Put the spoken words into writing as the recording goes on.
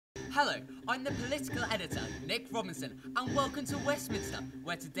Hello, I'm the political editor, Nick Robinson, and welcome to Westminster,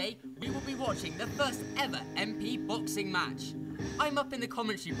 where today we will be watching the first ever MP boxing match. I'm up in the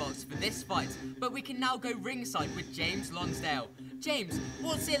commentary box for this fight, but we can now go ringside with James Lonsdale. James,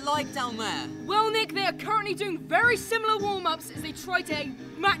 what's it like down there? Well, Nick, they are currently doing very similar warm-ups as they try to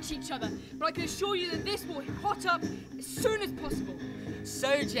match each other, but I can assure you that this will hot up as soon as possible.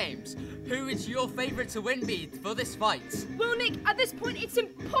 So, James, who is your favourite to win be for this fight? Well, Nick, at this point it's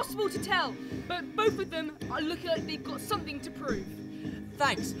impossible to tell, but both of them are looking like they've got something to prove.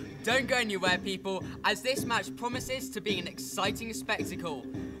 Thanks. Don't go anywhere, people, as this match promises to be an exciting spectacle.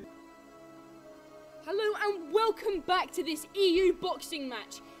 Hello and welcome back to this EU boxing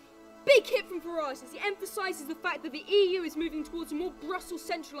match. Big hit from Vercoe as he emphasises the fact that the EU is moving towards a more Brussels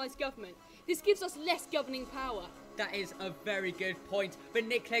centralised government. This gives us less governing power. That is a very good point, but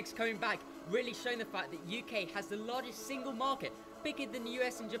Nick Clegg's coming back, really showing the fact that UK has the largest single market, bigger than the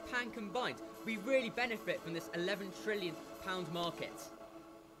US and Japan combined. We really benefit from this £11 trillion market.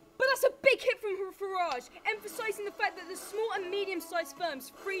 But that's a big hit from Vercoe, emphasising the fact that the small and medium-sized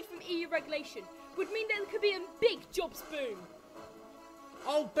firms freed from EU regulation would mean there could be a big jobs boom.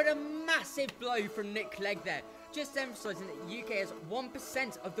 Oh, but a massive blow from Nick Clegg there, just emphasising that the UK has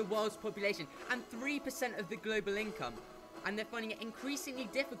 1% of the world's population and 3% of the global income, and they're finding it increasingly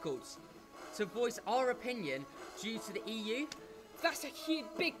difficult to voice our opinion due to the EU. That's a huge,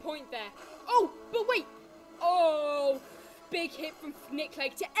 big point there. Oh, but wait! Oh! Big hit from Nick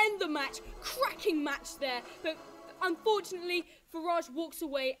Clegg to end the match. Cracking match there. But unfortunately, Vercoe walks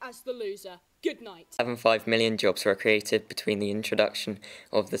away as the loser. Good night. 7.5 million jobs were created between the introduction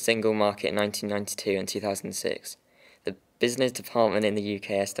of the single market in 1992 and 2006. The Business Department in the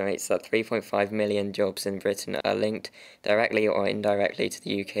UK estimates that 3.5 million jobs in Britain are linked directly or indirectly to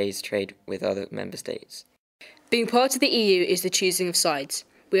the UK's trade with other member states. Being part of the EU is the choosing of sides.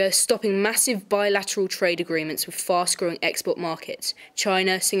 We are stopping massive bilateral trade agreements with fast-growing export markets.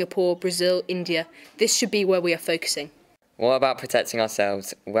 China, Singapore, Brazil, India. This should be where we are focusing. What about protecting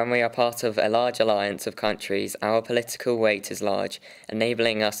ourselves? When we are part of a large alliance of countries, our political weight is large,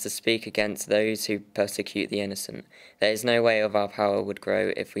 enabling us to speak against those who persecute the innocent. There is no way of our power would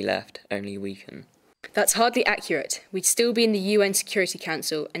grow if we left, only weaken. That's hardly accurate. We'd still be in the UN Security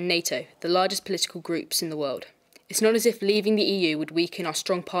Council and NATO, the largest political groups in the world. It's not as if leaving the EU would weaken our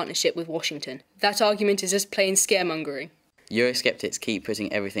strong partnership with Washington. That argument is just plain scaremongering. Eurosceptics keep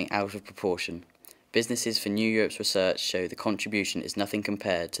putting everything out of proportion. Businesses for New Europe's research show the contribution is nothing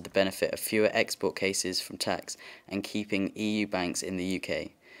compared to the benefit of fewer export cases from tax and keeping EU banks in the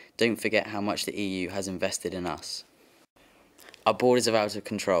UK. Don't forget how much the EU has invested in us. Our borders are out of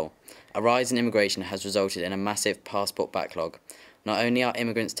control. A rise in immigration has resulted in a massive passport backlog. Not only are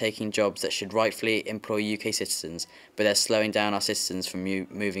immigrants taking jobs that should rightfully employ UK citizens, but they're slowing down our citizens from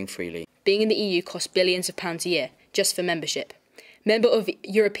moving freely. Being in the EU costs billions of pounds a year, just for membership. Member of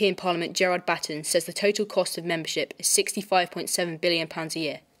European Parliament Gerard Batten says the total cost of membership is £65.7 billion a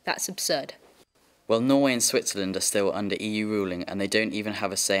year. That's absurd. Well, Norway and Switzerland are still under EU ruling and they don't even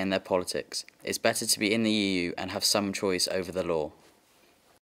have a say in their politics. It's better to be in the EU and have some choice over the law.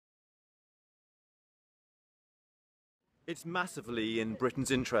 It's massively in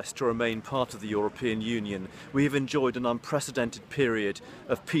Britain's interest to remain part of the European Union. We have enjoyed an unprecedented period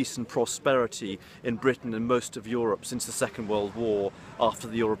of peace and prosperity in Britain and most of Europe since the Second World War, after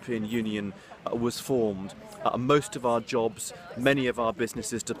the European Union was formed. Most of our jobs, many of our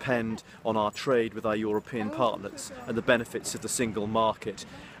businesses depend on our trade with our European partners and the benefits of the single market.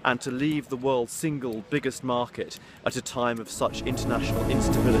 And to leave the world's single biggest market at a time of such international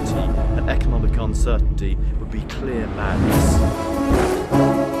instability and economic uncertainty would be clear madness.